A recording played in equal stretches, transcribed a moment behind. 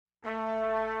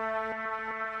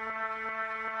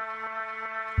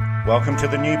Welcome to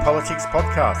the New Politics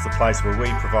Podcast, the place where we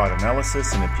provide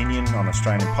analysis and opinion on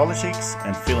Australian politics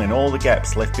and fill in all the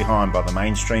gaps left behind by the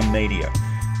mainstream media.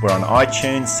 We're on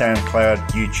iTunes, SoundCloud,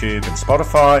 YouTube and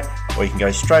Spotify, or you can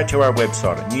go straight to our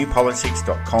website at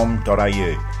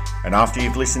newpolitics.com.au. And after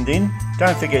you've listened in,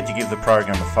 don't forget to give the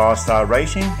program a 5-star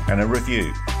rating and a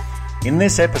review. In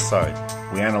this episode,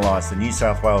 we analyse the New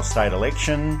South Wales state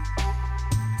election,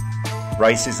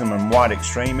 racism and white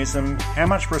extremism, how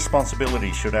much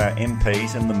responsibility should our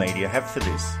MPs and the media have for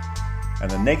this? And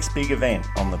the next big event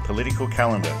on the political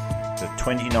calendar, the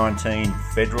 2019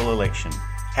 federal election.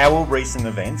 How will recent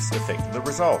events affect the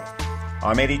result?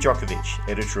 I'm Eddie Djokovic,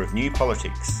 editor of New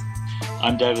Politics.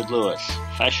 I'm David Lewis,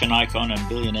 fashion icon and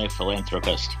billionaire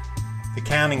philanthropist. The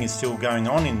counting is still going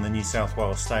on in the New South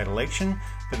Wales state election,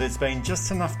 but there's been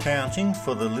just enough counting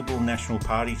for the Liberal National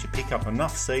Party to pick up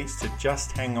enough seats to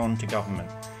just hang on to government.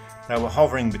 They were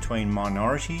hovering between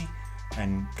minority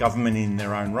and government in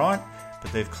their own right,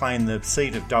 but they've claimed the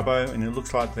seat of Dubbo and it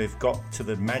looks like they've got to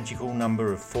the magical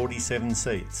number of 47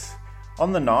 seats.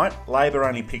 On the night, Labor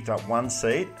only picked up one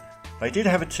seat. They did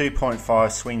have a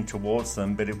 2.5 swing towards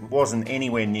them, but it wasn't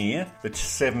anywhere near the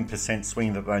 7%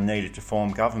 swing that they needed to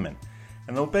form government.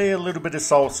 And there'll be a little bit of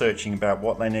soul-searching about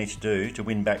what they need to do to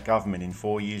win back government in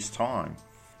 4 years' time.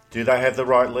 Do they have the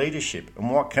right leadership?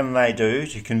 And what can they do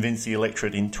to convince the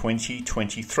electorate in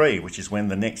 2023, which is when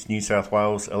the next New South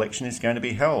Wales election is going to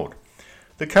be held?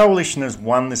 The Coalition has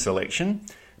won this election,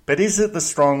 but is it the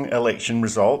strong election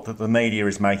result that the media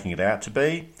is making it out to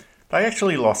be? They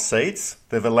actually lost seats.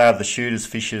 They've allowed the Shooters,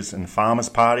 Fishers and Farmers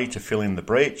Party to fill in the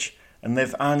breach, and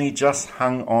they've only just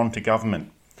hung on to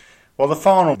government. While the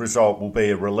final result will be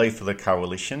a relief for the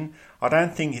Coalition, I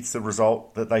don't think it's the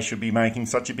result that they should be making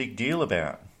such a big deal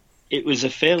about. It was a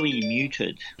fairly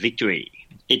muted victory.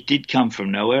 It did come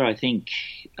from nowhere. I think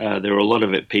there were a lot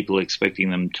of people expecting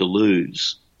them to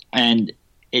lose. And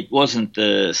it wasn't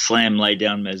the slam lay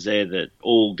down misere that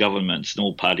all governments and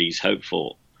all parties hope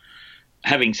for.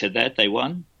 Having said that, they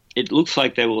won. It looks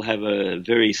like they will have a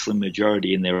very slim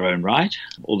majority in their own right,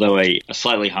 although a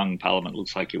slightly hung parliament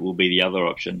looks like it will be the other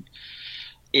option.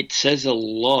 It says a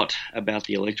lot about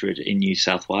the electorate in New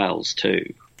South Wales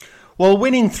too. Well,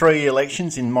 winning 3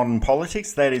 elections in modern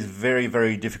politics, that is very,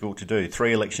 very difficult to do.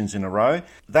 3 elections in a row.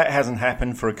 That hasn't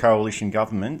happened for a coalition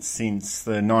government since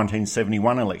the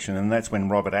 1971 election, and that's when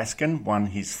Robert Askin won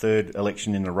his 3rd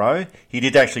election in a row. He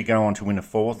did actually go on to win a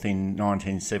 4th in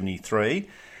 1973.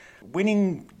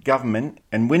 Winning government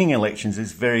and winning elections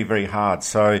is very, very hard.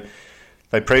 So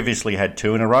they previously had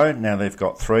 2 in a row. Now they've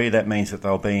got 3. That means that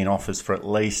they'll be in office for at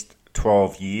least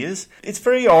 12 years. It's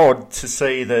very odd to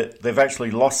see that they've actually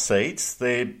lost seats.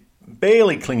 They're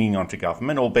barely clinging on to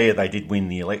government, albeit they did win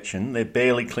the election. They're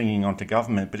barely clinging on to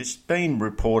government, but it's been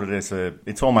reported as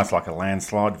it's almost like a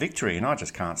landslide victory, and I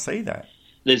just can't see that.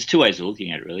 There's 2 ways of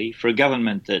looking at it, really. For a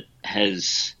government that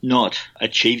has not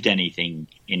achieved anything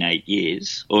in 8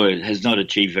 years, or has not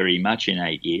achieved very much in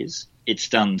 8 years, it's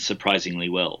done surprisingly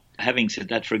well. Having said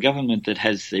that, for a government that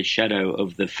has the shadow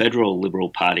of the federal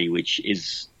Liberal Party, which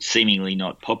is seemingly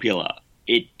not popular,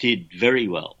 it did very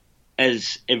well.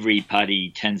 As every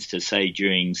party tends to say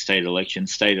during state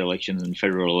elections and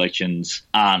federal elections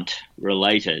aren't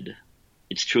related.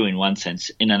 It's true in one sense.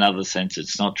 In another sense,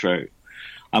 it's not true.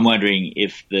 I'm wondering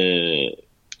if the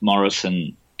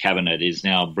Morrison cabinet is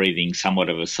now breathing somewhat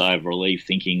of a sigh of relief,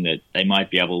 thinking that they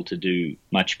might be able to do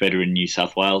much better in New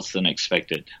South Wales than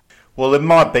expected. Well, it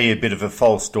might be a bit of a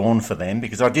false dawn for them,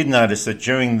 because I did notice that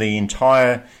during the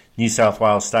entire New South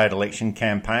Wales state election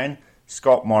campaign,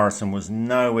 Scott Morrison was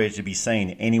nowhere to be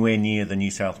seen anywhere near the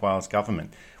New South Wales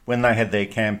government. When they had their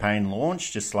campaign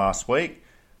launch just last week,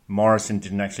 Morrison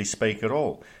didn't actually speak at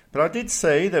all. But I did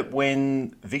see that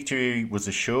when victory was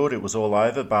assured, it was all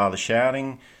over, bar the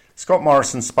shouting. Scott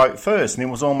Morrison spoke first, and it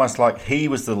was almost like he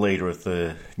was the leader of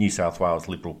the New South Wales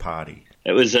Liberal Party.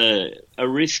 It was a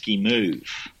risky move,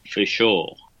 for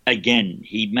sure. Again,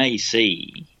 he may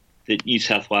see that New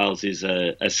South Wales is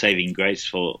a saving grace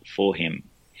for him.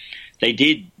 They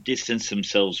did distance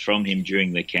themselves from him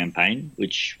during the campaign,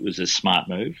 which was a smart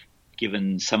move.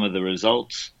 Given some of the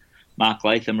results, Mark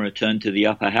Latham returned to the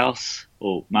upper house,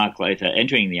 or Mark Latham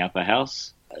entering the upper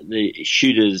house. The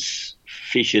Shooters,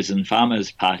 Fishers and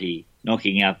Farmers Party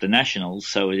knocking out the Nationals,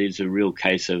 so it is a real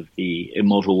case of the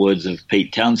immortal words of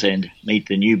Pete Townsend, meet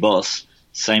the new boss,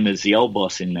 same as the old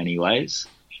boss in many ways.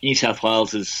 New South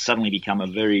Wales has suddenly become a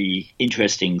very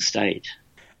interesting state.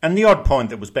 And the odd point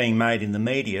that was being made in the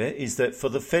media is that for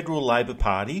the Federal Labor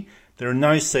Party, there are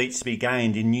no seats to be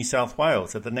gained in New South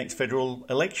Wales at the next federal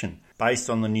election, based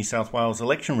on the New South Wales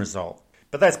election result.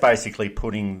 But that's basically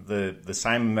putting the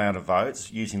same amount of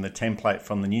votes using the template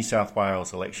from the New South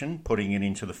Wales election, putting it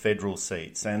into the federal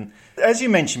seats. And as you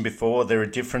mentioned before, there are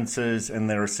differences and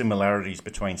there are similarities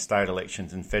between state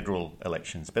elections and federal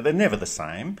elections, but they're never the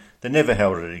same. They're never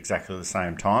held at exactly the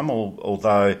same time,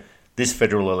 although this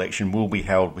federal election will be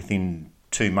held within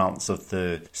 2 months of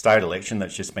the state election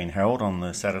that's just been held on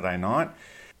the Saturday night.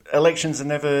 Elections are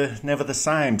never the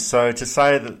same. So to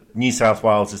say that New South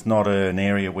Wales is not an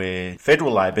area where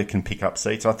federal Labor can pick up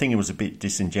seats, I think it was a bit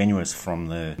disingenuous from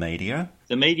the media.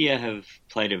 The media have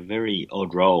played a very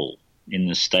odd role in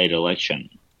the state election.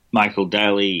 Michael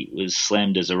Daly was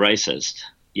slammed as a racist,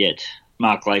 yet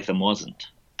Mark Latham wasn't.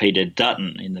 Peter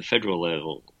Dutton in the federal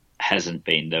level hasn't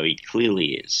been, though he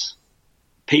clearly is.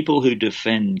 People who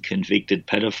defend convicted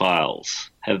pedophiles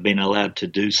have been allowed to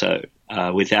do so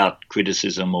without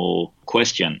criticism or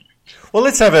question. Well,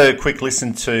 let's have a quick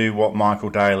listen to what Michael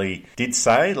Daly did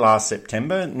say last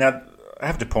September. Now, I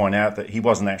have to point out that he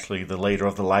wasn't actually the leader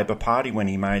of the Labor Party when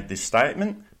he made this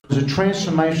statement. There's a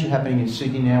transformation happening in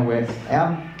Sydney now where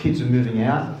our kids are moving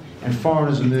out and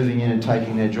foreigners are moving in and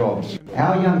taking their jobs.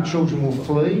 Our young children will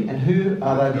flee, and who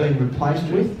are they being replaced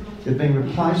with? They're being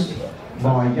replaced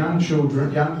by young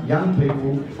children, young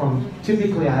people from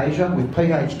typically Asia with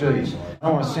PhDs. I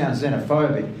don't want to sound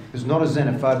xenophobic. It's not a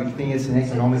xenophobic thing, it's an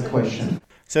economic question.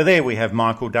 So there we have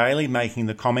Michael Daly making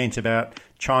the comment about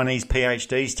Chinese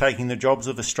PhDs taking the jobs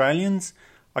of Australians.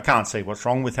 I can't see what's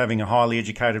wrong with having a highly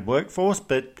educated workforce,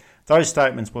 but those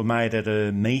statements were made at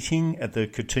a meeting at the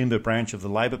Katoomba branch of the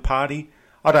Labor Party.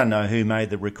 I don't know who made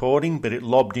the recording, but it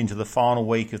lobbed into the final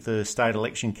week of the state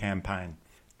election campaign.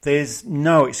 There's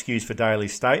no excuse for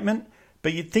Daly's statement,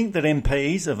 but you'd think that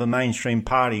MPs of a mainstream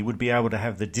party would be able to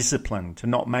have the discipline to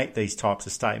not make these types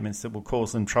of statements that will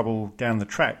cause them trouble down the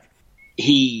track.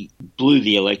 He blew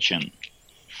the election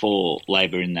for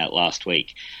Labor in that last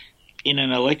week. In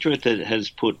an electorate that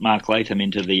has put Mark Latham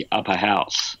into the upper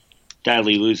house,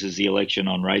 Daly loses the election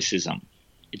on racism.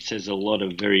 It says a lot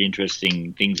of very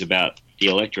interesting things about the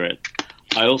electorate.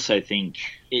 I also think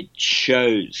it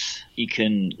shows you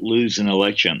can lose an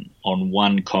election on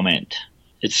one comment.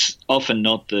 It's often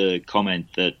not the comment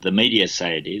that the media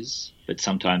say it is, but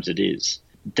sometimes it is.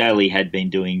 Daly had been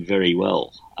doing very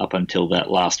well up until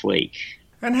that last week.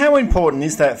 And how important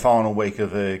is that final week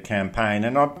of a campaign?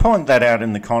 And I point that out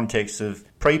in the context of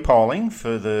pre-polling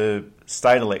for the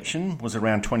state election was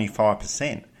around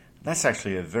 25%. That's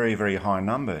actually a very, very high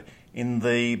number. In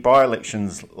the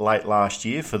by-elections late last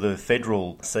year for the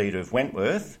federal seat of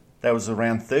Wentworth, that was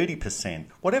around 30%.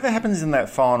 Whatever happens in that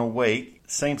final week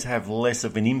seems to have less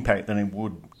of an impact than it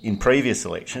would in previous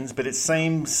elections, but it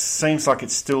seems like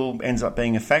it still ends up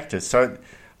being a factor. So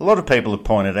a lot of people have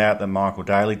pointed out that Michael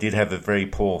Daly did have a very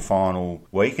poor final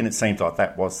week, and it seems like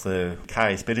that was the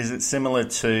case. But is it similar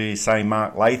to, say,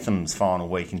 Mark Latham's final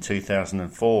week in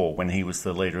 2004 when he was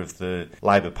the leader of the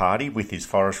Labor Party with his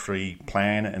forestry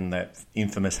plan and that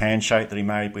infamous handshake that he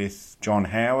made with John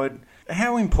Howard?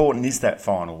 How important is that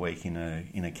final week in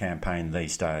a campaign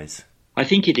these days? I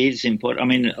think it is important. I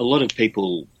mean, a lot of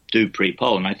people do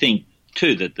pre-poll, and I think,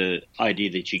 too, that the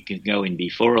idea that you can go in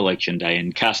before Election Day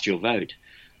and cast your vote,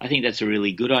 I think that's a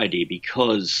really good idea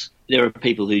because there are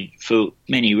people who, for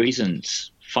many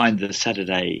reasons, find the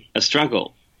Saturday a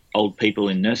struggle. Old people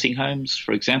in nursing homes,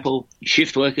 for example,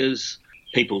 shift workers,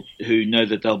 people who know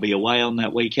that they'll be away on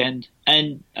that weekend,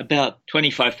 and about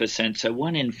 25%, so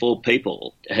 1 in 4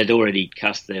 people had already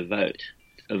cast their vote.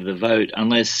 Of the vote,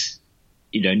 unless,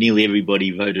 nearly everybody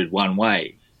voted one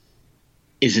way,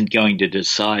 isn't going to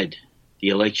decide the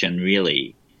election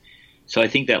really. So I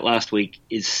think that last week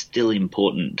is still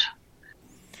important.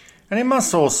 And it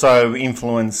must also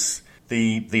influence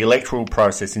the electoral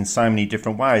process in so many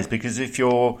different ways, because if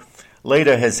your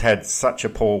leader has had such a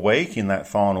poor week in that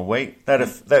final week,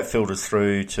 that filters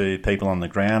through to people on the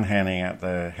ground handing out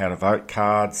the how to vote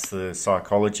cards, the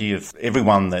psychology of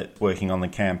everyone that's working on the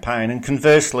campaign. And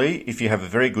conversely, if you have a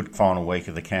very good final week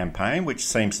of the campaign, which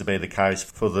seems to be the case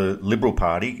for the Liberal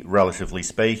Party, relatively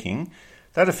speaking,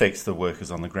 that affects the workers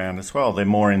on the ground as well. They're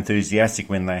more enthusiastic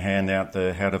when they hand out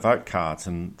the how to vote cards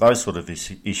and those sort of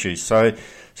issues. So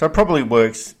it probably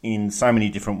works in so many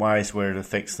different ways where it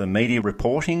affects the media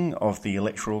reporting of the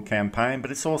electoral campaign, but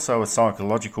it's also a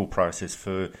psychological process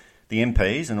for the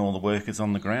MPs and all the workers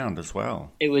on the ground as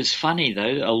well. It was funny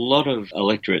though, a lot of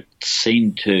electorates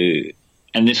seemed to,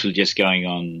 and this was just going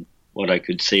on what I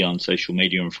could see on social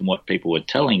media and from what people were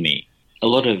telling me, a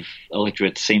lot of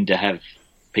electorates seemed to have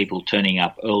people turning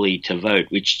up early to vote,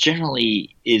 which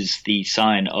generally is the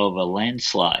sign of a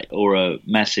landslide or a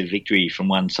massive victory from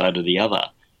one side or the other.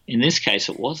 In this case,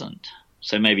 it wasn't.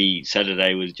 So maybe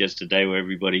Saturday was just a day where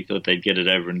everybody thought they'd get it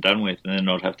over and done with and then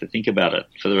not have to think about it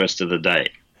for the rest of the day.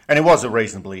 And it was a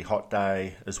reasonably hot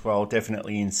day as well,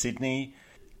 definitely in Sydney.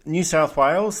 New South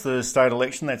Wales, the state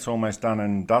election, that's almost done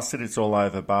and dusted. It's all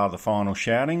over bar the final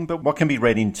shouting. But what can be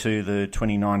read into the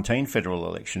 2019 federal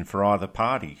election for either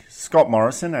party? Scott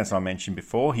Morrison, as I mentioned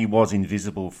before, he was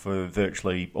invisible for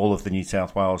virtually all of the New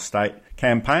South Wales state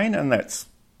campaign, and that's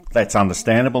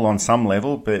understandable on some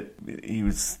level, but he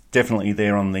was definitely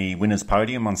there on the winner's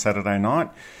podium on Saturday night.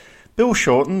 Bill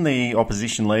Shorten, the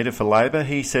opposition leader for Labor,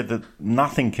 he said that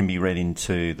nothing can be read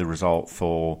into the result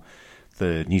for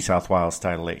the New South Wales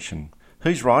state election.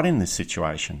 Who's right in this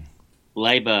situation?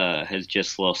 Labor has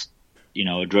just lost,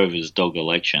 a drover's dog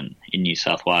election in New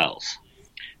South Wales.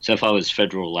 So if I was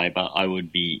federal Labor, I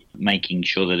would be making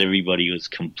sure that everybody was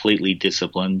completely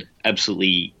disciplined,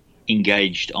 absolutely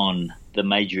engaged on the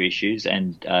major issues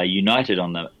and united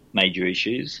on the major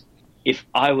issues. If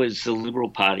I was the Liberal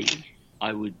Party,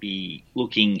 I would be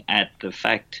looking at the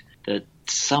fact that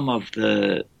some of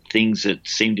the things that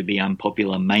seem to be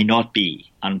unpopular may not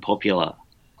be unpopular.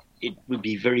 It would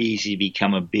be very easy to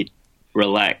become a bit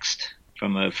relaxed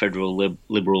from a federal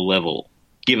Liberal level,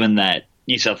 given that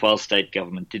New South Wales state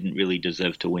government didn't really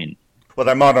deserve to win. Well,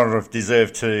 they might not have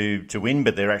deserved to win,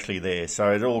 but they're actually there.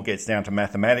 So it all gets down to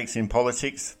mathematics in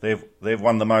politics. They've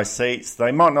won the most seats.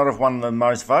 They might not have won the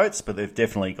most votes, but they've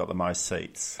definitely got the most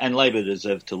seats. And Labor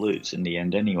deserved to lose in the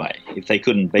end anyway. If they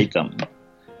couldn't beat them,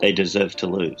 they deserved to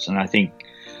lose. And I think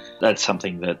that's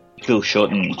something that Bill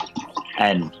Shorten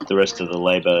and the rest of the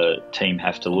Labor team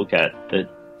have to look at, that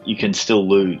you can still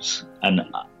lose an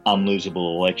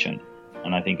unlosable election.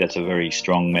 And I think that's a very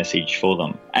strong message for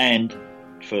them. And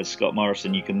for Scott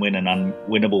Morrison, you can win an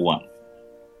unwinnable one.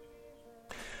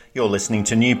 You're listening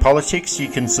to New Politics. You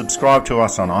can subscribe to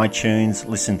us on iTunes,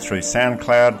 listen through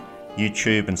SoundCloud,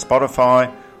 YouTube and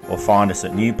Spotify, or find us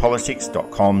at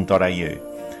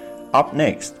newpolitics.com.au. Up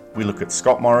next, we look at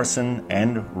Scott Morrison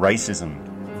and racism.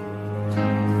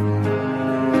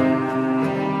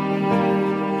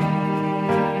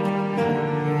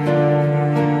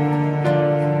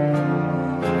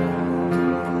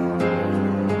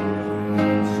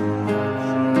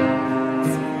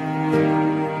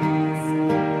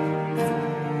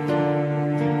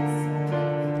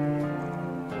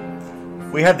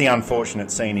 We had the unfortunate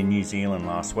scene in New Zealand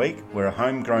last week where a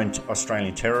homegrown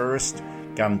Australian terrorist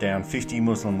gunned down 50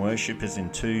 Muslim worshippers in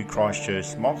 2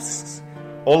 Christchurch mosques,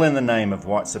 all in the name of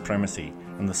white supremacy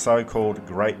and the so-called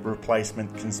Great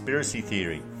Replacement conspiracy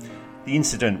theory. The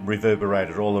incident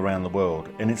reverberated all around the world,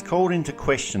 and it's called into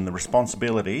question the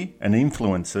responsibility and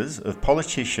influences of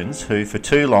politicians who, for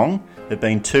too long, have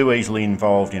been too easily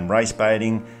involved in race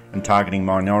baiting and targeting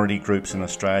minority groups in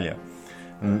Australia.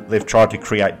 And they've tried to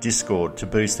create discord to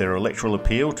boost their electoral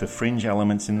appeal to fringe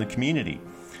elements in the community.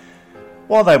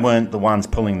 While they weren't the ones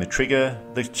pulling the trigger,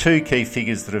 the 2 key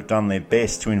figures that have done their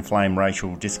best to inflame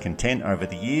racial discontent over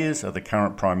the years are the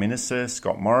current Prime Minister,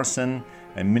 Scott Morrison,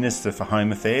 and Minister for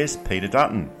Home Affairs, Peter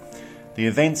Dutton. The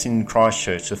events in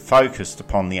Christchurch have focused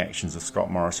upon the actions of Scott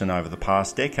Morrison over the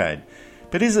past decade.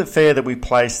 But is it fair that we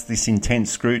place this intense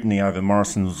scrutiny over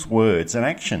Morrison's words and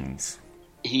actions?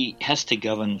 He has to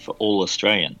govern for all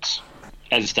Australians,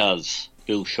 as does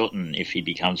Bill Shorten if he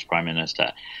becomes Prime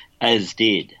Minister, as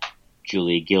did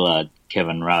Julia Gillard,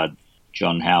 Kevin Rudd,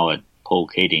 John Howard, Paul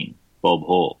Keating, Bob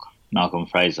Hawke, Malcolm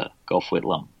Fraser, Gough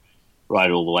Whitlam, right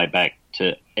all the way back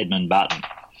to Edmund Barton.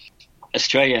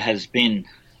 Australia has been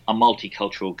a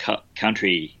multicultural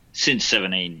country since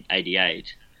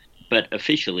 1788, but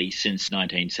officially since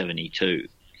 1972.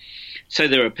 So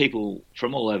there are people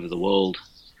from all over the world,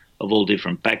 of all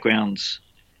different backgrounds,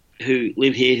 who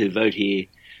live here, who vote here,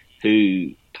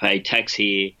 who pay tax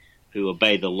here, who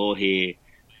obey the law here,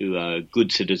 who are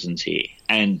good citizens here.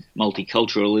 And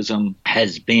multiculturalism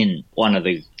has been one of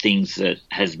the things that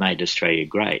has made Australia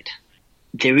great.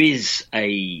 There is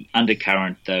a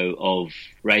undercurrent, though, of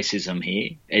racism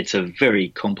here. It's a very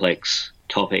complex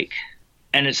topic.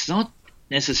 And it's not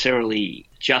necessarily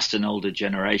just an older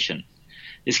generation.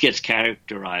 This gets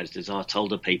characterised as, it's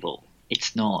older people.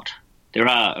 It's not. There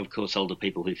are, of course, older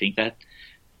people who think that.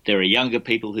 There are younger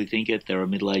people who think it. There are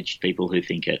middle-aged people who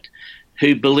think it,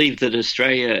 who believe that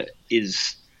Australia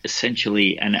is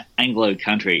essentially an Anglo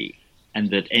country and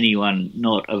that anyone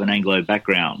not of an Anglo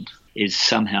background is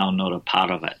somehow not a part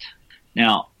of it.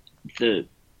 Now, the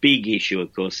big issue,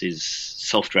 of course, is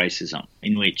soft racism,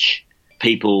 in which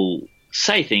people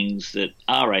say things that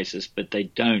are racist, but they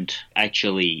don't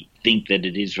actually think that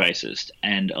it is racist.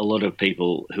 And a lot of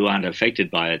people who aren't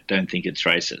affected by it don't think it's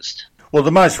racist. Well,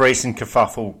 the most recent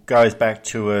kerfuffle goes back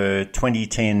to a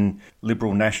 2010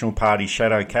 Liberal National Party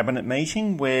shadow cabinet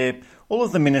meeting where all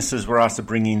of the ministers were asked to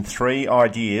bring in 3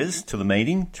 ideas to the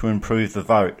meeting to improve the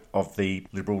vote of the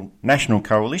Liberal National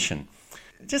Coalition.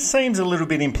 It just seems a little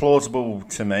bit implausible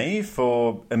to me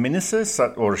for a minister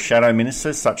or a shadow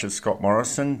minister such as Scott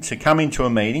Morrison to come into a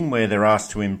meeting where they're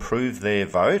asked to improve their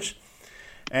vote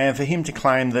and for him to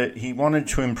claim that he wanted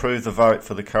to improve the vote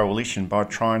for the coalition by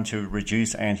trying to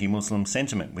reduce anti-Muslim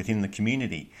sentiment within the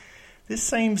community. This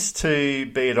seems to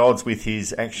be at odds with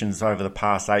his actions over the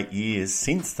past 8 years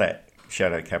since that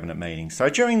shadow cabinet meeting. So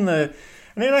and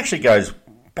it actually goes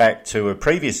back to a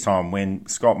previous time when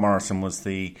Scott Morrison was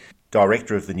the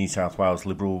director of the New South Wales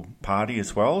Liberal Party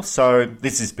as well. So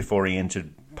this is before he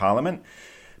entered Parliament.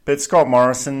 But Scott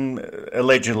Morrison,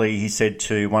 allegedly, he said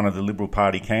to one of the Liberal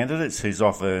Party candidates who's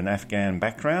of an Afghan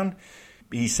background,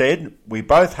 he said, "We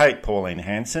both hate Pauline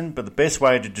Hanson, but the best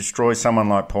way to destroy someone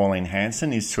like Pauline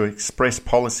Hanson is to express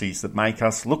policies that make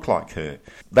us look like her."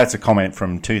 That's a comment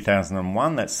from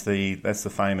 2001. That's the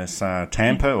famous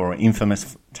Tampa or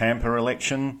infamous Tampa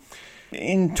election.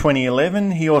 In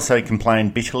 2011, he also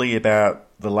complained bitterly about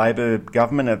the Labor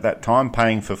government at that time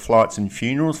paying for flights and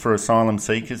funerals for asylum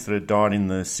seekers that had died in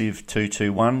the Civ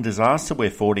 221 disaster where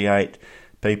 48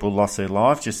 people lost their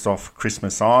lives just off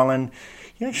Christmas Island.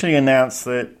 He actually announced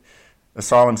that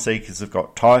asylum seekers have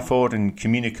got typhoid and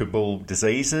communicable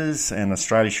diseases and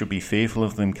Australia should be fearful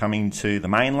of them coming to the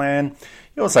mainland.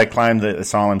 He also claimed that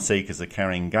asylum seekers are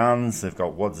carrying guns, they've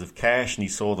got wads of cash, and he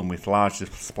saw them with large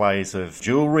displays of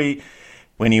jewellery.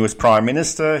 When he was Prime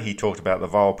Minister, he talked about the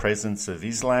vile presence of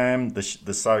Islam, the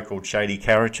so-called shady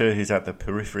character who's at the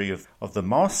periphery of the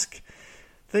mosque.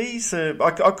 These I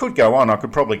could go on. I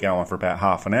could probably go on for about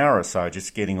half an hour or so,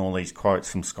 just getting all these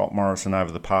quotes from Scott Morrison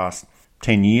over the past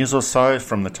 10 years or so,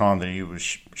 from the time that he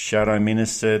was Shadow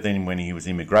Minister, then when he was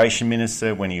Immigration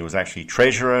Minister, when he was actually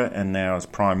Treasurer, and now as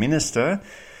Prime Minister.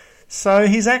 So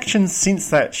his actions since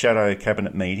that shadow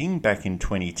cabinet meeting back in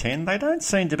 2010, they don't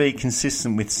seem to be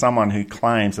consistent with someone who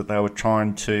claims that they were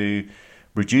trying to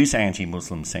reduce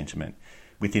anti-Muslim sentiment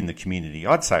within the community.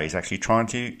 I'd say he's actually trying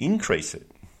to increase it.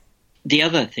 The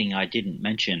other thing I didn't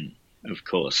mention, of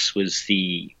course, was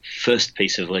the first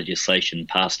piece of legislation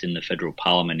passed in the Federal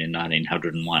Parliament in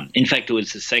 1901. In fact, it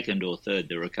was the second or third.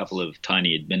 There were a couple of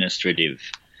tiny administrative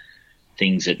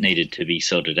things that needed to be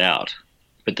sorted out.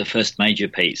 But the first major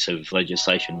piece of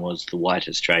legislation was the White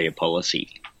Australia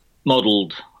policy,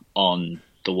 modelled on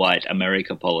the White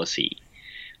America policy.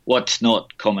 What's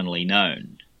not commonly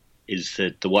known is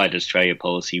that the White Australia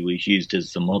policy was used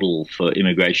as the model for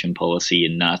immigration policy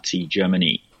in Nazi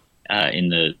Germany in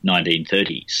the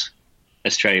 1930s.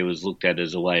 Australia was looked at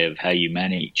as a way of how you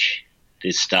manage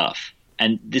this stuff.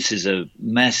 And this is a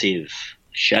massive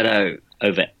shadow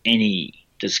over any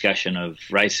discussion of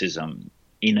racism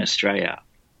in Australia.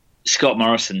 Scott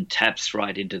Morrison taps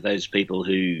right into those people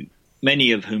who,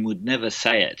 many of whom would never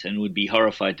say it and would be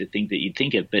horrified to think that you'd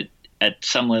think it, but at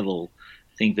some level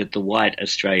think that the White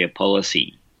Australia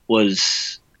policy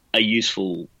was a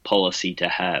useful policy to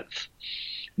have.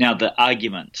 Now, the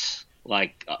arguments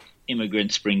like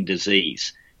immigrants bring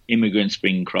disease, immigrants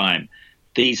bring crime,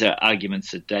 these are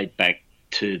arguments that date back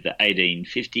to the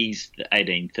 1850s, the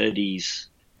 1830s,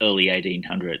 early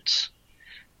 1800s.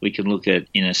 We can look at,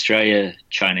 in Australia,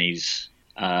 Chinese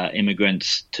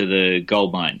immigrants to the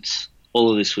gold mines. All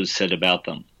of this was said about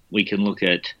them. We can look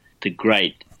at the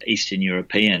great Eastern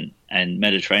European and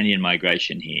Mediterranean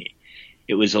migration here.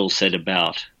 It was all said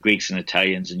about Greeks and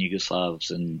Italians and Yugoslavs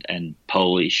and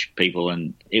Polish people,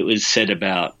 and it was said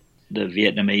about the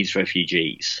Vietnamese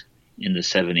refugees in the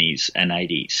 70s and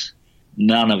 80s.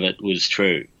 None of it was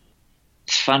true.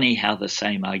 It's funny how the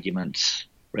same arguments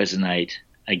resonate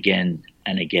again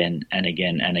and again and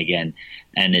again and again,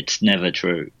 and it's never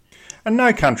true. And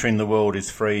no country in the world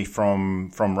is free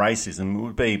from racism. It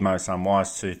would be most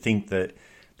unwise to think that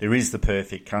there is the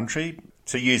perfect country.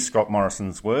 To use Scott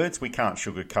Morrison's words, we can't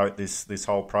sugarcoat this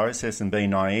whole process and be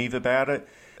naive about it.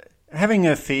 Having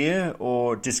a fear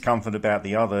or discomfort about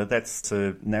the other, that's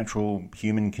a natural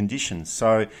human condition.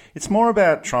 So it's more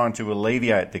about trying to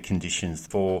alleviate the conditions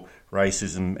for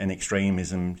racism and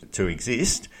extremism to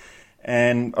exist.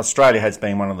 And Australia has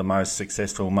been one of the most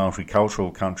successful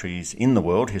multicultural countries in the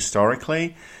world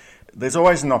historically. There's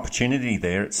always an opportunity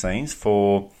there, it seems,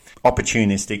 for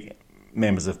opportunistic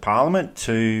members of Parliament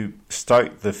to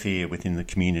stoke the fear within the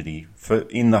community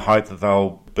in the hope that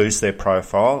they'll boost their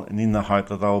profile and in the hope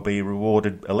that they'll be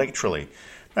rewarded electorally.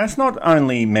 Now, it's not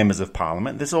only members of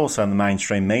Parliament, there's also the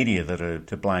mainstream media that are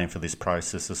to blame for this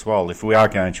process as well. If we are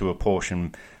going to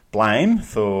apportion blame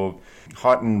for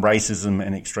heightened racism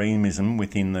and extremism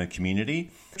within the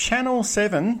community. Channel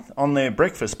 7, on their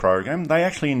breakfast program, they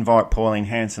actually invite Pauline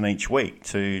Hanson each week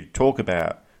to talk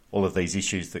about all of these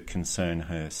issues that concern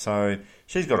her. So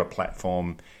she's got a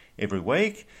platform every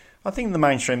week. I think the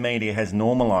mainstream media has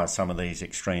normalised some of these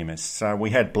extremists.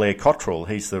 We had Blair Cottrell,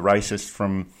 he's the racist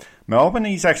from Melbourne.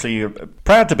 He's actually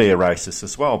proud to be a racist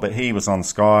as well, but he was on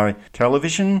Sky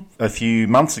Television a few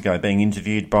months ago being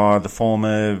interviewed by the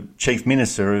former Chief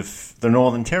Minister of the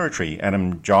Northern Territory,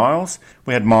 Adam Giles.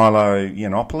 We had Milo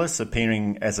Yiannopoulos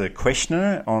appearing as a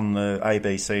questioner on the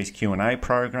ABC's Q&A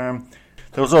program.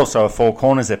 There was also a Four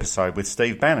Corners episode with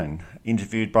Steve Bannon,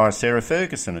 interviewed by Sarah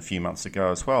Ferguson a few months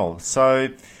ago as well. So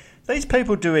these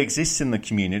people do exist in the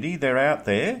community, they're out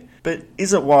there, but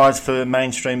is it wise for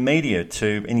mainstream media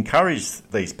to encourage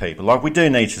these people? Like, we do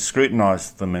need to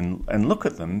scrutinise them and look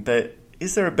at them, but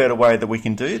is there a better way that we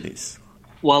can do this?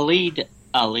 Waleed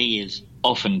Ali is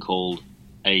often called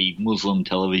a Muslim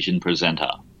television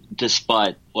presenter,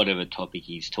 despite whatever topic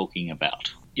he's talking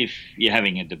about. If you're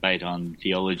having a debate on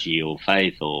theology or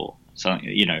faith or something,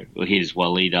 here's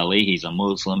Waleed Ali, he's a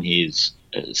Muslim, here's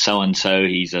so-and-so,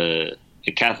 he's a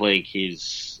Catholic,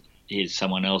 here's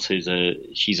someone else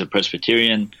she's a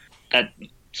Presbyterian,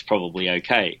 that's probably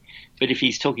okay. But if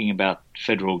he's talking about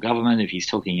federal government, if he's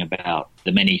talking about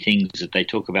the many things that they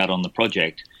talk about on the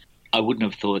project, I wouldn't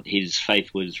have thought his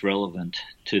faith was relevant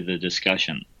to the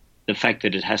discussion. The fact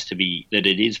that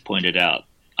it is pointed out,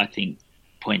 I think,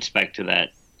 points back to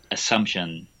that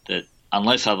assumption that,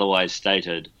 unless otherwise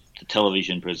stated, the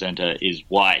television presenter is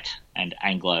white and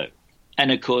Anglo.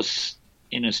 And of course,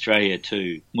 in Australia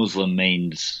too, Muslim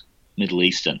means Middle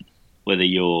Eastern, whether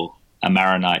you're a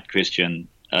Maronite Christian,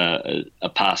 a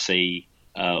Parsi,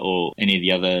 or any of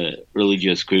the other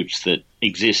religious groups that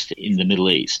exist in the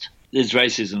Middle East. There's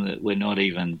racism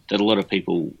that a lot of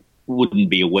people wouldn't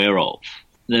be aware of.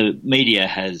 The media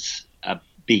has a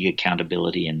big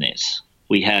accountability in this.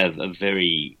 We have a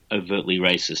very overtly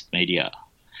racist media.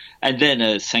 And then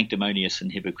a sanctimonious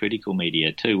and hypocritical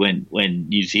media too. When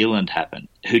New Zealand happened,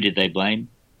 who did they blame?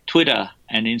 Twitter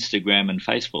and Instagram and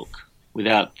Facebook,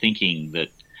 without thinking that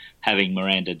having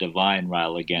Miranda Devine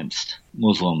rail against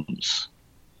Muslims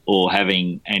or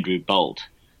having Andrew Bolt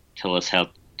tell us how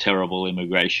terrible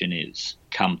immigration is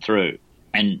come through.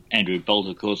 And Andrew Bolt,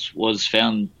 of course, was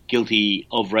found guilty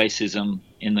of racism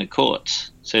in the courts.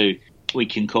 So we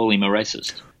can call him a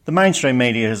racist. The mainstream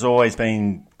media has always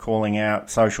been calling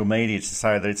out social media to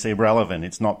say that it's irrelevant.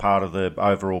 It's not part of the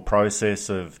overall process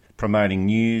of promoting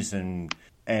news and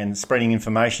spreading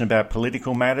information about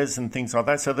political matters and things like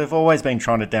that. So they've always been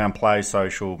trying to downplay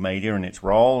social media and its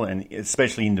role, and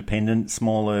especially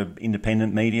smaller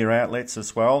independent media outlets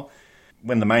as well.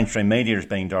 When the mainstream media is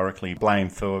being directly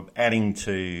blamed for adding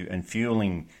to and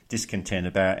fueling discontent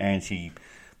about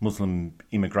anti-Muslim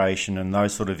immigration and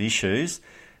those sort of issues,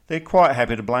 they're quite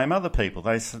happy to blame other people.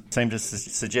 They seem to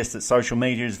suggest that social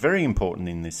media is very important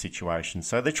in this situation.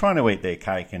 So they're trying to eat their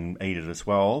cake and eat it as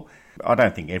well. I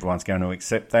don't think everyone's going to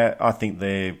accept that. I think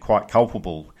they're quite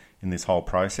culpable in this whole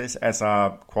process, as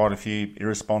are quite a few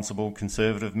irresponsible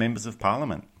Conservative members of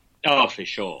Parliament. Oh, for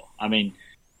sure. I mean,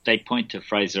 they point to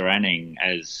Fraser Anning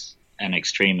as an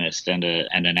extremist and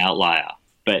an outlier,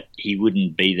 but he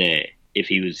wouldn't be there if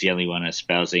he was the only one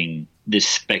espousing this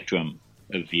spectrum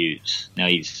of views. Now,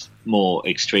 he's more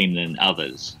extreme than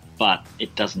others, but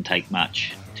it doesn't take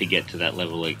much to get to that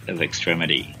level of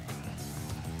extremity.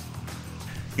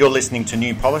 You're listening to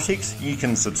New Politics. You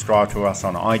can subscribe to us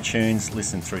on iTunes,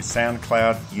 listen through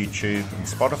SoundCloud, YouTube and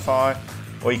Spotify,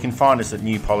 or you can find us at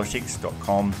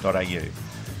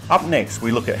newpolitics.com.au. Up next,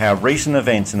 we look at how recent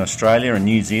events in Australia and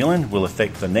New Zealand will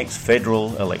affect the next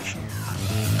federal election.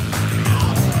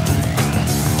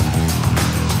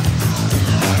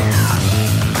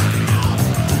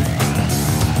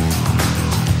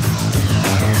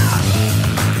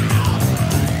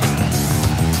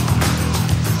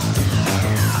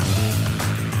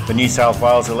 The New South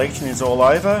Wales election is all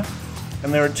over,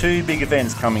 and there are two big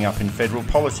events coming up in federal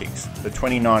politics. The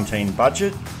 2019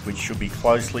 budget, which should be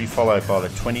closely followed by the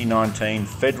 2019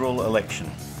 federal election.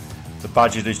 The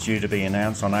budget is due to be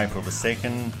announced on April the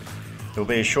 2nd. There will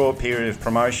be a short period of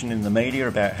promotion in the media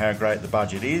about how great the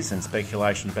budget is and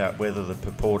speculation about whether the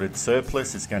purported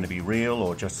surplus is going to be real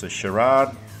or just a charade.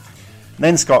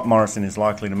 Then Scott Morrison is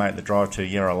likely to make the drive to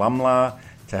Yarralumla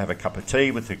to have a cup of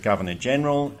tea with the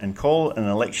Governor-General and call an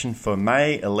election for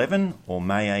May 11 or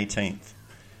May 18th.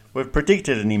 We've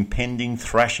predicted an impending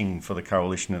thrashing for the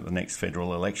coalition at the next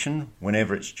federal election,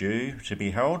 whenever it's due to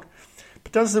be held.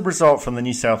 But does the result from the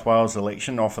New South Wales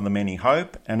election offer them any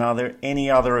hope? And are there any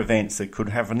other events that could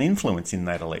have an influence in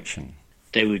that election?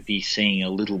 They would be seeing a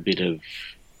little bit of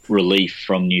relief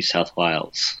from New South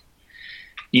Wales.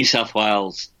 New South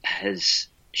Wales has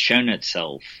shown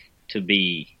itself to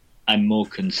be a more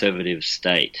conservative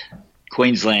state.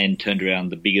 Queensland turned around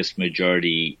the biggest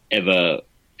majority ever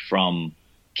from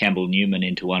Campbell Newman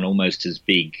into one almost as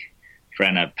big for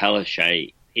Anna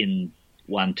Palaszczuk in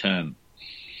one term.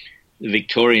 The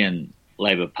Victorian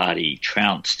Labor Party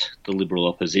trounced the Liberal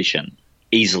opposition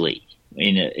easily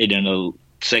in a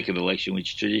second election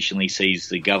which traditionally sees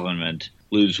the government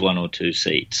lose one or two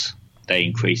seats. They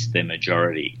increased their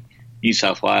majority. New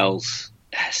South Wales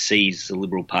sees the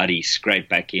Liberal Party scrape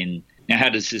back in. Now, how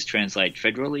does this translate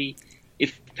federally?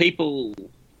 If people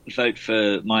vote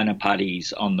for minor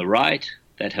parties on the right,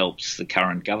 that helps the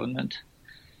current government.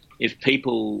 If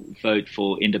people vote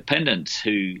for independents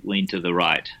who lean to the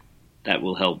right, that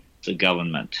will help the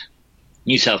government.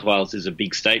 New South Wales is a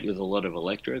big state with a lot of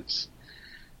electorates.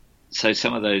 So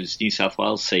some of those New South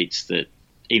Wales seats that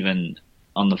even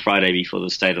on the Friday before the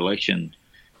state election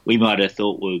we might have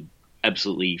thought were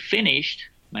absolutely finished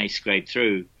may scrape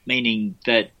through, meaning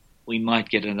that we might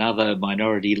get another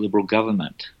minority Liberal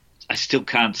government. I still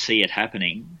can't see it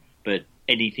happening, but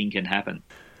anything can happen.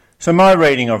 So my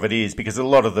reading of it is, because a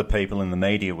lot of the people in the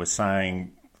media were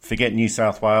saying, forget New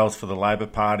South Wales for the Labor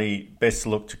Party, best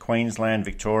look to Queensland,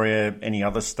 Victoria, any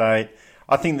other state.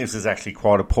 I think this is actually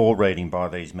quite a poor reading by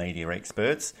these media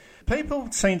experts. People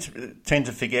tend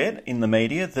to forget in the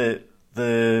media that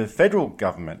the federal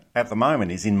government at the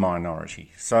moment is in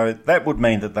minority. So that would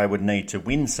mean that they would need to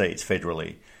win seats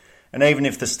federally. And even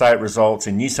if the state results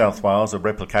in New South Wales are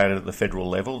replicated at the federal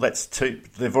level,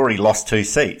 they've already lost 2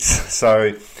 seats.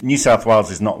 So New South Wales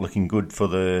is not looking good for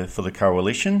the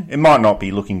coalition. It might not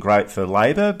be looking great for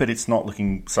Labor, but it's not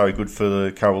looking so good for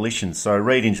the coalition. So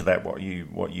read into that what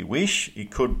you wish.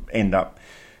 It could end up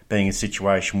being a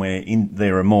situation where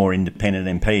there are more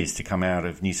independent MPs to come out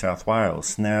of New South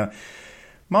Wales. Now,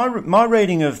 my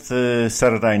reading of the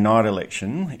Saturday night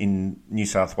election in New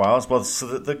South Wales was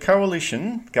that the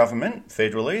coalition government,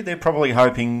 federally, they're probably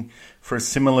hoping for a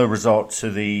similar result to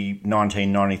the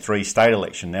 1993 state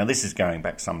election. Now, this is going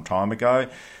back some time ago.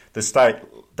 The state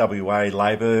WA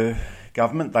Labor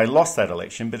government, they lost that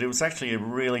election, but it was actually a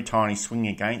really tiny swing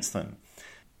against them.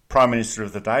 Prime Minister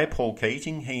of the day, Paul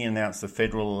Keating, he announced the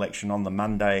federal election on the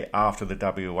Monday after the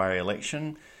WA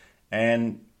election,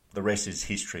 and the rest is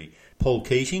history. Paul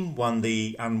Keating won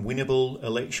the unwinnable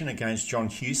election against John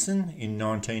Hewson in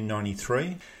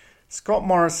 1993. Scott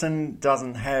Morrison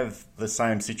doesn't have the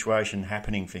same situation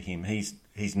happening for him.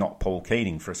 He's not Paul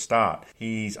Keating for a start.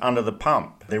 He's under the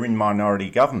pump. They're in minority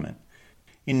government.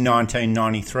 In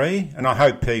 1993, and I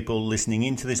hope people listening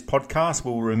into this podcast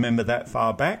will remember that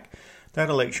far back, that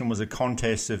election was a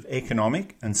contest of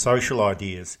economic and social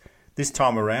ideas. This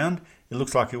time around, it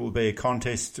looks like it will be a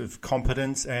contest of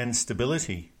competence and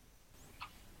stability.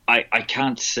 I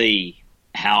can't see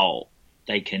how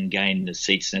they can gain the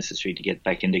seats necessary to get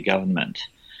back into government.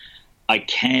 I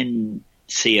can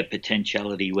see a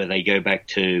potentiality where they go back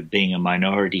to being a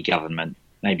minority government,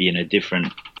 maybe in a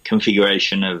different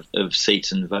configuration of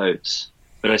seats and votes.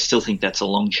 But I still think that's a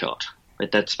long shot.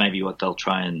 But that's maybe what they'll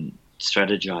try and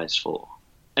strategise for.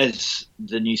 As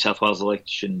the New South Wales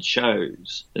election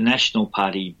shows, the National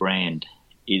Party brand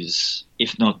is,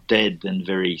 if not dead, then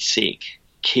very sick.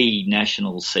 Key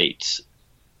national seats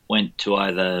went to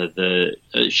either the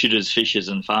shooters, fishers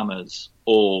and farmers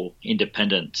or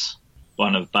independents.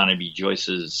 One of Barnaby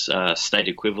Joyce's state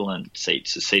equivalent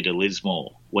seats, the seat of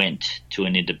Lismore, went to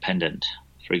an independent,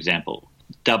 for example.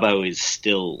 Dubbo is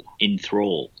still in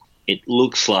thrall. It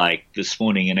looks like this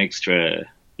morning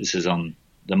this is on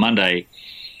the Monday,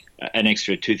 an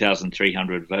extra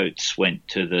 2,300 votes went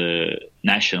to the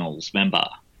Nationals member.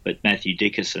 But Matthew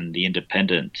Dickerson, the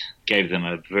independent, gave them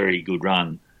a very good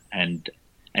run and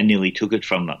nearly took it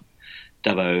from them.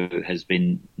 Dubbo has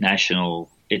been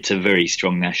national. It's a very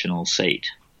strong national seat.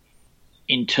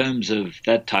 In terms of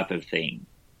that type of thing,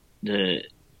 the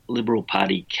Liberal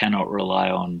Party cannot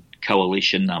rely on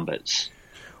coalition numbers.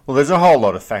 Well, there's a whole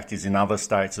lot of factors in other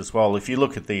states as well. If you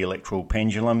look at the electoral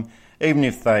pendulum, even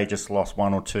if they just lost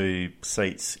 1 or 2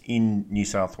 seats in New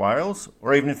South Wales,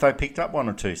 or even if they picked up 1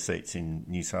 or 2 seats in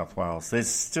New South Wales, there's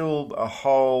still a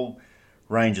whole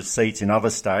range of seats in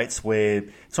other states where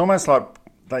it's almost like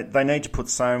they need to put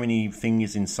so many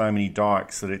fingers in so many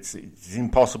dikes that it's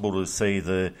impossible to see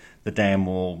the dam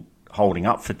wall holding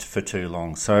up for too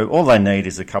long. So all they need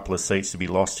is a couple of seats to be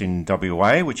lost in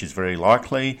WA, which is very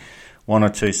likely, 1 or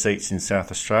 2 seats in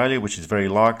South Australia, which is very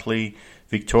likely,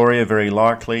 Victoria very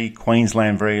likely,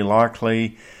 Queensland very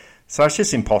likely. So it's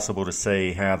just impossible to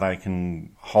see how they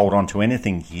can hold on to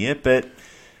anything here. But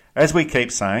as we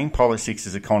keep saying, politics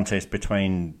is a contest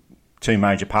between two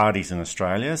major parties in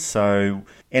Australia, so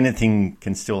anything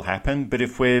can still happen. But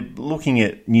if we're looking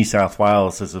at New South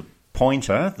Wales as a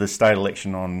pointer, the state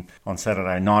election on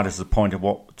Saturday night as a pointer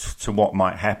to what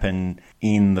might happen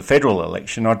in the federal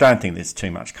election, I don't think there's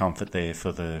too much comfort there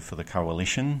for the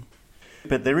coalition.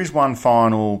 But there is one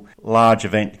final large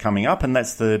event coming up, and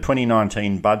that's the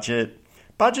 2019 budget.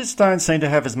 Budgets don't seem to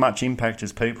have as much impact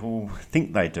as people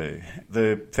think they do.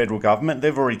 The federal government,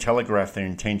 they've already telegraphed their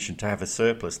intention to have a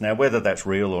surplus. Now, whether that's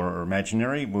real or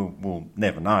imaginary, we'll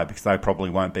never know, because they probably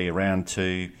won't be around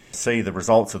to see the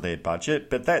results of their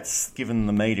budget. But that's given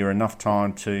the media enough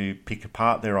time to pick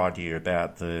apart their idea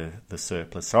about the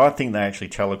surplus. So I think they actually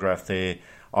telegraphed their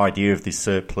idea of this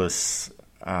surplus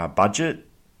budget.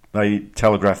 They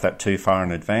telegraphed that too far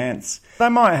in advance. They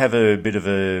might have a bit of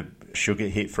a sugar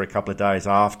hit for a couple of days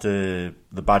after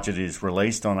the budget is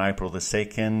released on April the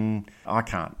 2nd. I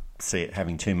can't see it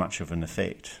having too much of an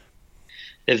effect.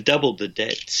 They've doubled the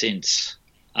debt since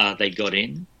they got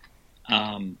in,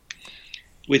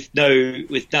 with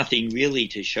nothing really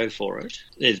to show for it.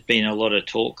 There's been a lot of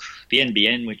talk. The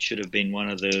NBN, which should have been one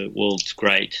of the world's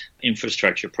great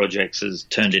infrastructure projects, has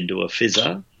turned into a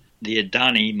fizzer. The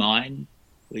Adani mine,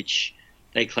 which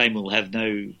they claim will have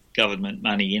no government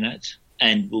money in it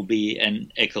and will be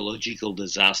an ecological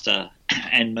disaster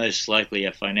and most likely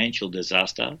a financial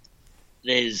disaster.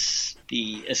 There's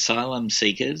the asylum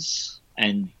seekers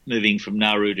and moving from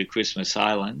Nauru to Christmas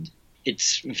Island.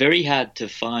 It's very hard to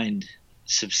find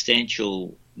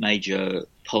substantial major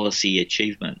policy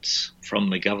achievements from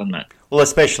the government. Well,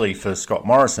 especially for Scott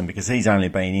Morrison, because he's only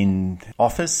been in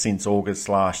office since August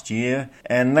last year,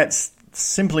 and that's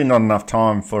simply not enough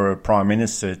time for a Prime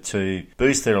Minister to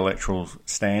boost their electoral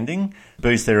standing,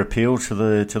 boost their appeal to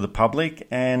the public,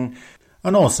 and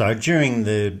also during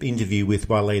the interview with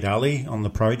Waleed Ali on the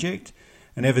project,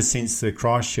 and ever since the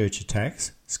Christchurch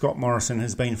attacks, Scott Morrison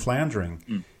has been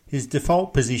floundering. His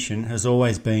default position has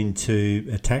always been to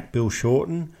attack Bill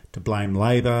Shorten, to blame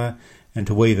Labor, and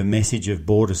to weave a message of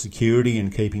border security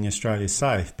and keeping Australia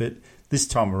safe. But this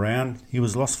time around, he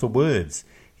was lost for words.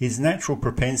 His natural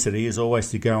propensity is always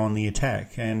to go on the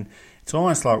attack, and it's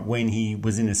almost like when he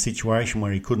was in a situation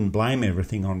where he couldn't blame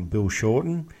everything on Bill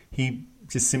Shorten, he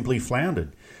just simply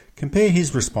floundered. Compare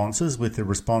his responses with the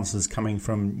responses coming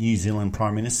from New Zealand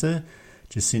Prime Minister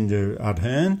Jacinda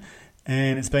Ardern,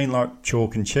 and it's been like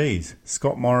chalk and cheese.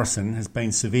 Scott Morrison has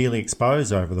been severely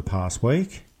exposed over the past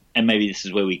week. And maybe this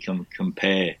is where we can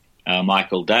compare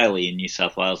Michael Daly in New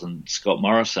South Wales and Scott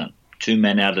Morrison, two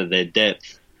men out of their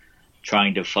depth,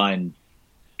 trying to find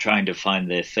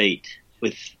their feet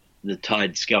with the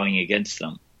tides going against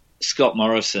them. Scott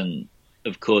Morrison,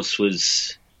 of course,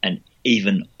 was an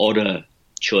even odder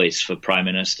choice for Prime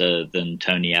Minister than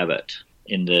Tony Abbott,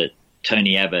 in that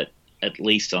Tony Abbott, at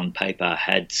least on paper,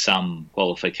 had some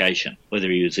qualification.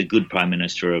 Whether he was a good Prime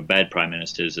Minister or a bad Prime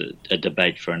Minister is a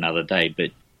debate for another day.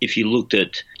 But if you looked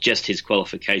at just his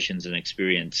qualifications and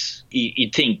experience,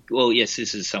 you'd think, well, yes,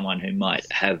 this is someone who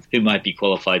might be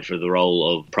qualified for the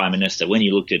role of Prime Minister. When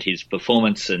you looked at his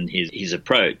performance and his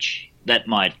approach, that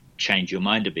might change your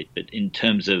mind a bit. But in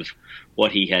terms of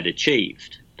what he had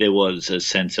achieved, there was a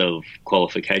sense of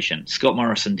qualification. Scott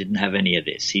Morrison didn't have any of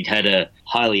this. He'd had a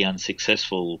highly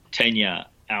unsuccessful tenure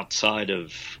outside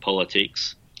of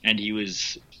politics, and he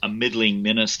was a middling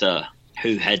minister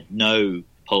who had no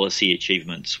policy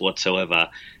achievements whatsoever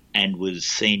and was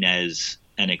seen as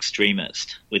an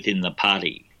extremist within the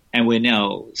party. And we're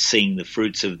now seeing the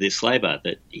fruits of this Labor,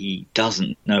 that he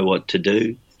doesn't know what to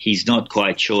do. He's not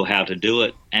quite sure how to do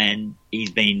it, and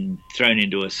he's been thrown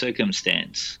into a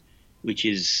circumstance which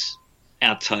is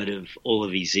outside of all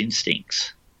of his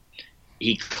instincts.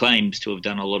 He claims to have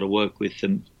done a lot of work with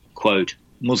the, quote,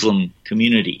 Muslim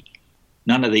community.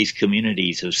 None of these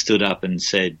communities have stood up and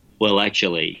said, well,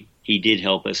 actually, he did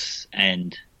help us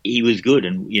and he was good,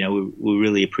 and, we're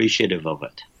really appreciative of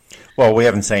it. Well, we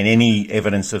haven't seen any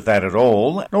evidence of that at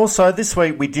all. And also, this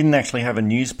week we didn't actually have a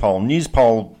news poll. News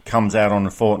poll comes out on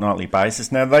a fortnightly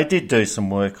basis. Now, they did do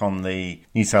some work on the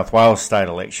New South Wales state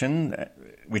election,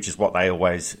 which is what they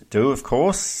always do, of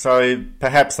course. So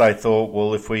perhaps they thought,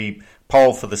 well, if we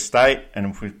poll for the state and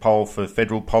if we poll for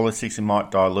federal politics, it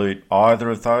might dilute either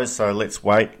of those. So let's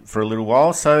wait for a little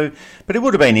while. But it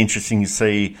would have been interesting to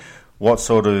see what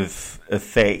sort of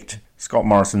effect Scott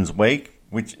Morrison's week,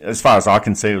 which, as far as I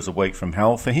can see, was a week from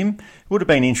hell for him. It would have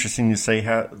been interesting to see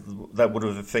how that would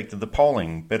have affected the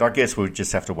polling. But I guess we'll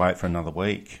just have to wait for another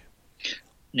week.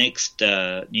 next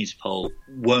news poll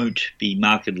won't be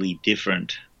markedly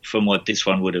different from what this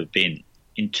one would have been.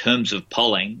 In terms of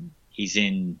polling, he's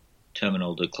in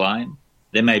terminal decline.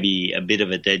 There may be a bit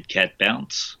of a dead cat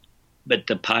bounce, but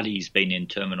the party's been in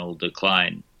terminal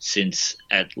decline since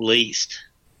at least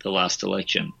the last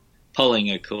election.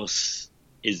 Polling, of course,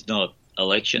 is not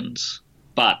elections,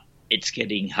 but it's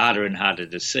getting harder and harder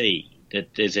to see that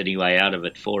there's any way out of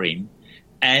it for him.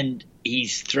 And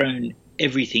he's thrown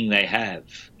everything they have.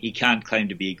 He can't claim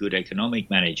to be a good economic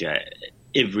manager.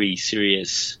 Every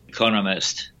serious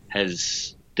economist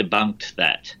has debunked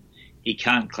that. He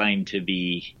can't claim to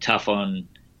be tough on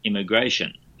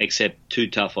immigration, except too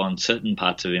tough on certain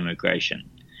parts of immigration.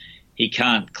 He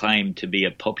can't claim to be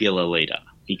a popular leader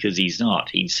because he's not.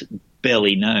 He's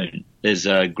barely known. There's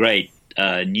a great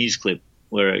news clip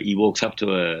where he walks up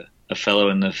to a fellow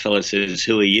and the fellow says,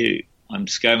 "Who are you?" "I'm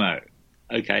ScoMo."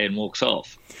 "Okay," and walks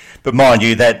off. But mind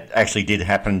you, that actually did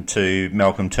happen to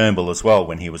Malcolm Turnbull as well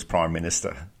when he was Prime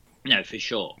Minister. No, for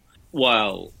sure.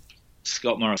 While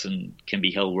Scott Morrison can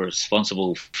be held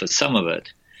responsible for some of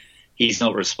it, he's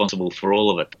not responsible for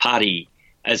all of it. The party,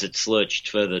 as it's lurched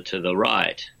further to the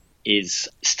right, is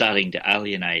starting to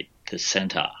alienate the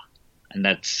centre. And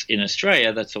that's, in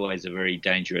Australia, that's always a very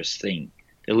dangerous thing.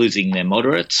 They're losing their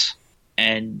moderates,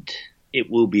 and it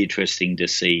will be interesting to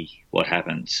see what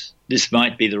happens. This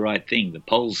might be the right thing. The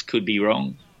polls could be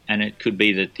wrong, and it could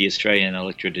be that the Australian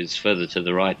electorate is further to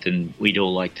the right than we'd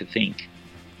all like to think.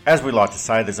 As we like to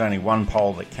say, there's only one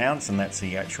poll that counts, and that's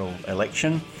the actual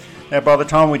election. Now, by the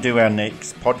time we do our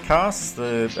next podcast,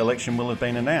 the election will have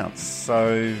been announced.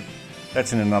 So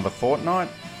that's in another fortnight.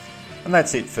 And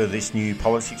that's it for this New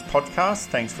Politics podcast.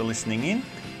 Thanks for listening in.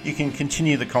 You can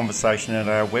continue the conversation at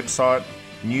our website,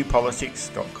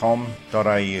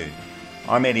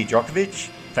 newpolitics.com.au. I'm Eddie Djokovic.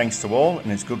 Thanks to all,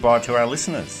 and it's goodbye to our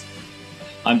listeners.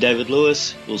 I'm David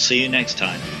Lewis. We'll see you next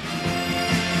time.